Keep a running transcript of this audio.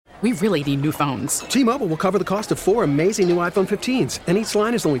We really need new phones. T-Mobile will cover the cost of 4 amazing new iPhone 15s, and each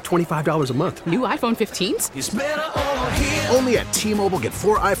line is only $25 a month. New iPhone 15s? It's better over here. Only at T-Mobile, get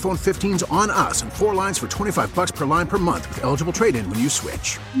 4 iPhone 15s on us and 4 lines for $25 per line per month with eligible trade-in when you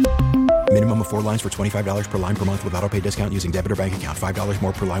switch. Minimum of 4 lines for $25 per line per month with autopay discount using debit or bank account. $5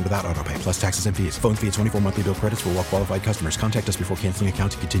 more per line without autopay, plus taxes and fees. Phone fee at 24 monthly bill credits for well-qualified customers. Contact us before canceling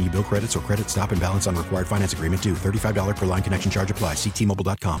account to continue bill credits or credit stop and balance on required finance agreement due. $35 per line connection charge applies. See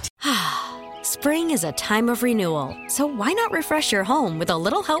T-Mobile.com. Spring is a time of renewal, so why not refresh your home with a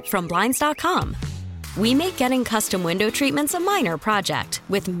little help from Blinds.com? We make getting custom window treatments a minor project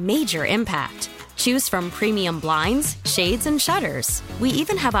with major impact. Choose from premium blinds, shades, and shutters. We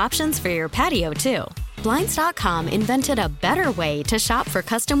even have options for your patio, too. Blinds.com invented a better way to shop for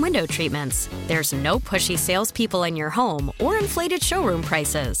custom window treatments. There's no pushy salespeople in your home or inflated showroom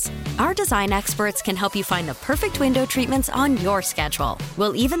prices. Our design experts can help you find the perfect window treatments on your schedule.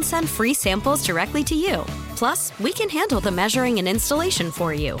 We'll even send free samples directly to you. Plus, we can handle the measuring and installation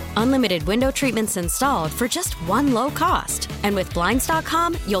for you. Unlimited window treatments installed for just one low cost. And with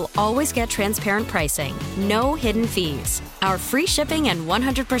Blinds.com, you'll always get transparent pricing. No hidden fees. Our free shipping and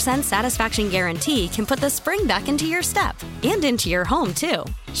 100% satisfaction guarantee can put the spring back into your step and into your home, too.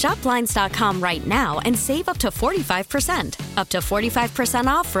 Shop Blinds.com right now and save up to 45%. Up to 45%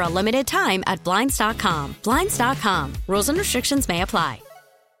 off for a limited time at Blinds.com. Blinds.com. Rules and restrictions may apply.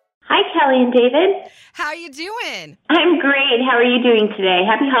 Hi, Kelly and David. How you doing? I'm great. How are you doing today?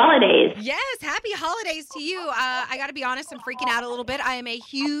 Happy holidays. Yes, happy holidays to you. I got to be honest, I'm freaking out a little bit. I am a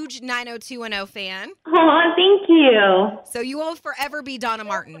huge 90210 fan. Oh, thank you. So you will forever be Donna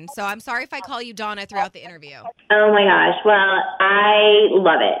Martin. So I'm sorry if I call you Donna throughout the interview. Oh, my gosh. Well, I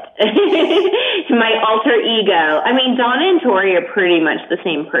love it. My alter ego. I mean, Donna and Tori are pretty much the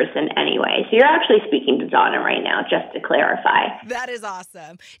same person anyway. So you're actually speaking to Donna right now, just to clarify. That is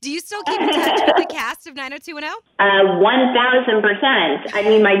awesome. Do you still keep in touch with the cast of 90210? 1,000%. I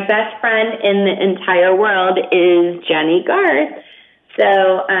mean, my best friend in the entire world is Jenny Garth.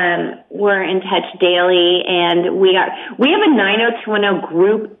 So we're in touch daily, and we have a 90210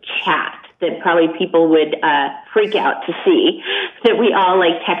 group chat that probably people would freak out to see, that we all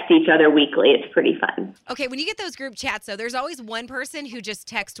text each other weekly. It's pretty fun. Okay, when you get those group chats, though, there's always one person who just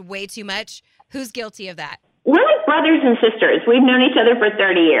texts way too much. Who's guilty of that? We're like brothers and sisters. We've known each other for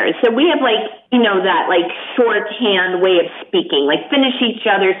 30 years. So we have that shorthand way of speaking, finish each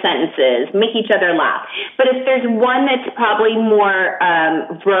other's sentences, make each other laugh. But if there's one that's probably more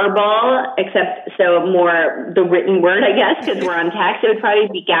verbal, more the written word, I guess, because we're on text, it would probably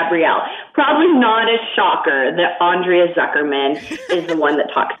be Gabrielle. Probably not a shocker that Andrea Zuckerman is the one that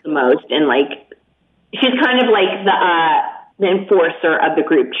talks the most. And she's kind of like the enforcer of the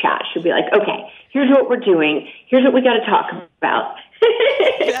group chat. She'll be like, okay, here's what we're doing. Here's what we got to talk about.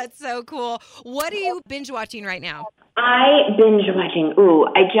 That's so cool. What are you binge watching right now? I binge watching.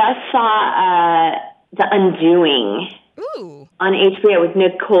 I just saw The Undoing. Ooh. On HBO with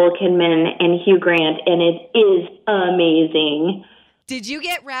Nicole Kidman and Hugh Grant, and it is amazing. Did you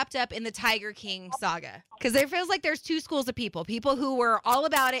get wrapped up in the Tiger King saga? Because there feels like there's two schools of people. People who were all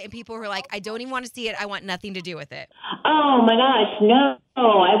about it and people who are like, I don't even want to see it. I want nothing to do with it. Oh, my gosh. No.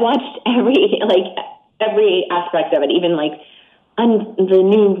 I watched every aspect of it, even on the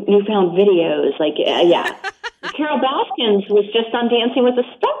newfound videos. Yeah. Carol Baskins was just on Dancing with the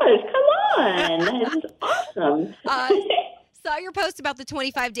Stars. Come on. This is awesome. Saw your post about the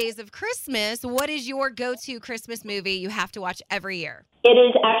 25 Days of Christmas. What is your go-to Christmas movie you have to watch every year? It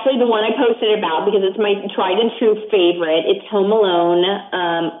is actually the one I posted about because it's my tried and true favorite. It's Home Alone.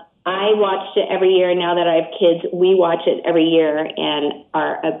 I watched it every year. Now that I have kids, we watch it every year and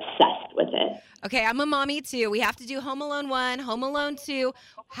are obsessed with it. Okay, I'm a mommy too. We have to do Home Alone 1, Home Alone 2.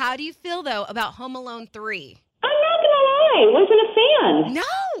 How do you feel, though, about Home Alone 3? I'm not going to lie. Wasn't a fan.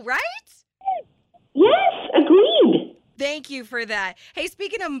 No, right? Yes, agreed. Thank you for that. Hey,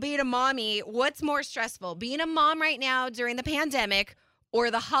 speaking of being a mommy, what's more stressful, being a mom right now during the pandemic or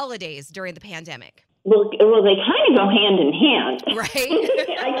the holidays during the pandemic? Well, they kind of go hand in hand. Right?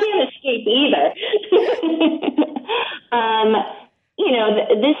 I can't escape either.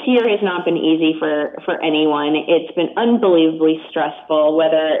 This year has not been easy for anyone. It's been unbelievably stressful,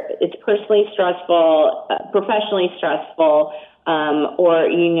 whether it's personally stressful, professionally stressful, or,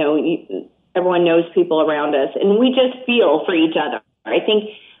 everyone knows people around us, and we just feel for each other. I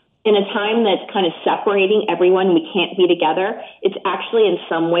think in a time that's kind of separating everyone, we can't be together, it's actually in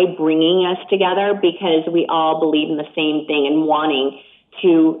some way bringing us together because we all believe in the same thing and wanting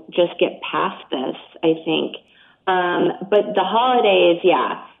to just get past this, I think. But the holidays,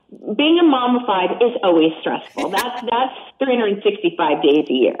 being a mom of 5 is always stressful. That's 365 days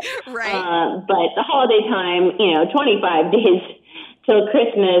a year. Right. But the holiday time, 25 days till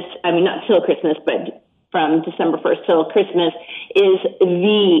Christmas, not till Christmas, but from December 1st till Christmas is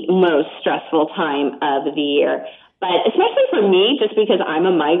the most stressful time of the year. But especially for me, just because I'm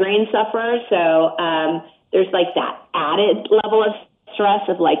a migraine sufferer, so there's like that added level of stress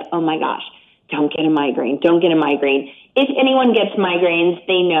of like, oh my gosh, don't get a migraine. If anyone gets migraines,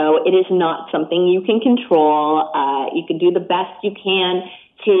 they know it is not something you can control. You can do the best you can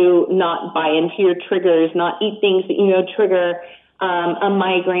to not buy into your triggers, not eat things that trigger a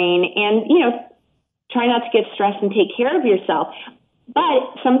migraine, and try not to get stressed and take care of yourself.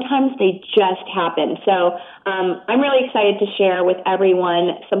 But sometimes they just happen. So I'm really excited to share with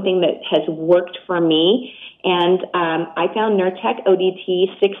everyone something that has worked for me. And I found Nurtec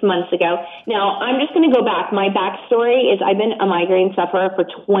ODT 6 months ago. Now, I'm just going to go back. My backstory is I've been a migraine sufferer for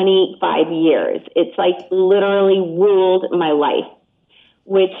 25 years. It's like literally ruled my life,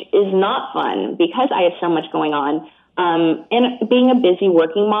 which is not fun because I have so much going on. And being a busy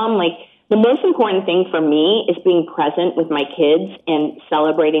working mom, like, the most important thing for me is being present with my kids and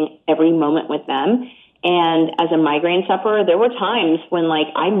celebrating every moment with them. And as a migraine sufferer, there were times when, like,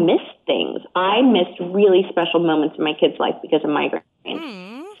 I missed things. I missed really special moments in my kids' life because of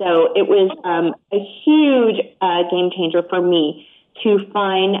migraine. So it was a huge game changer for me to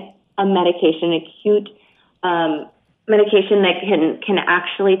find a medication, acute medication that can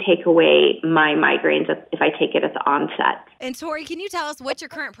actually take away my migraines if I take it at the onset. And Tori, can you tell us what's your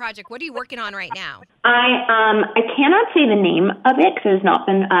current project? What are you working on right now? I cannot say the name of it because it has not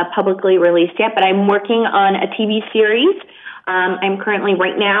been publicly released yet, but I'm working on a TV series. I'm currently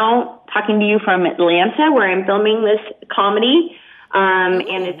right now talking to you from Atlanta, where I'm filming this comedy,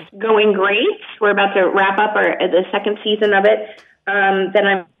 and it's going great. We're about to wrap up the second season of it that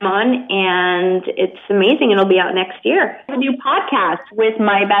I'm on, and it's amazing. It'll be out next year. I have a new podcast with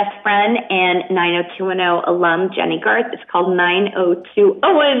my best friend and 90210 alum, Jenny Garth. It's called 902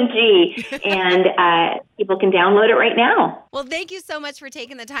 OMG, and people can download it right now. Well, thank you so much for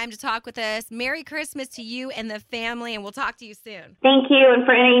taking the time to talk with us. Merry Christmas to you and the family, and we'll talk to you soon. Thank you, and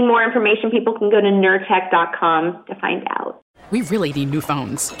for any more information, people can go to nurtec.com to find out. We really need new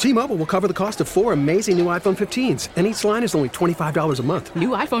phones. T-Mobile will cover the cost of 4 amazing new iPhone 15s, and each line is only $25 a month. New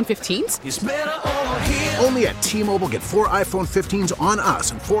iPhone 15s? It's better over here. Only at T-Mobile, get 4 iPhone 15s on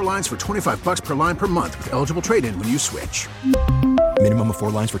us and 4 lines for $25 per line per month with eligible trade-in when you switch. Minimum of 4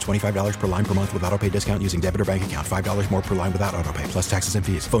 lines for $25 per line per month with autopay discount using debit or bank account. $5 more per line without autopay, plus taxes and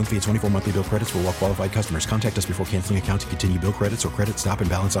fees. Phone fee at 24 monthly bill credits for well-qualified customers. Contact us before canceling account to continue bill credits or credit stop and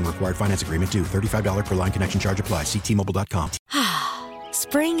balance on required finance agreement due. $35 per line connection charge applies. See T-Mobile.com.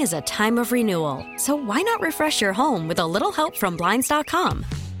 Spring is a time of renewal, so why not refresh your home with a little help from Blinds.com?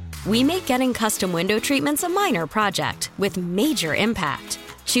 We make getting custom window treatments a minor project with major impact.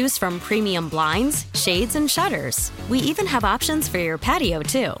 Choose from premium blinds, shades, and shutters. We even have options for your patio,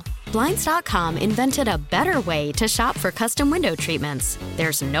 too. Blinds.com invented a better way to shop for custom window treatments.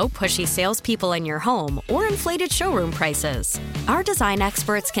 There's no pushy salespeople in your home or inflated showroom prices. Our design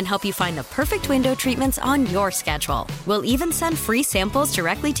experts can help you find the perfect window treatments on your schedule. We'll even send free samples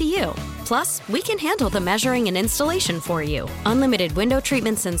directly to you. Plus, we can handle the measuring and installation for you. Unlimited window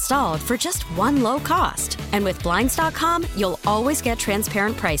treatments installed for just one low cost. And with Blinds.com, you'll always get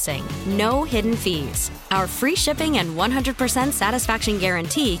transparent pricing. No hidden fees. Our free shipping and 100% satisfaction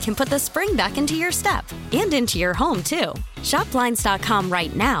guarantee can put the spring back into your step and into your home, too. Shop Blinds.com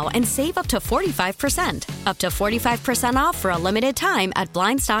right now and save up to 45%. Up to 45% off for a limited time at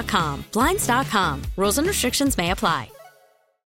Blinds.com. Blinds.com. Rules and restrictions may apply.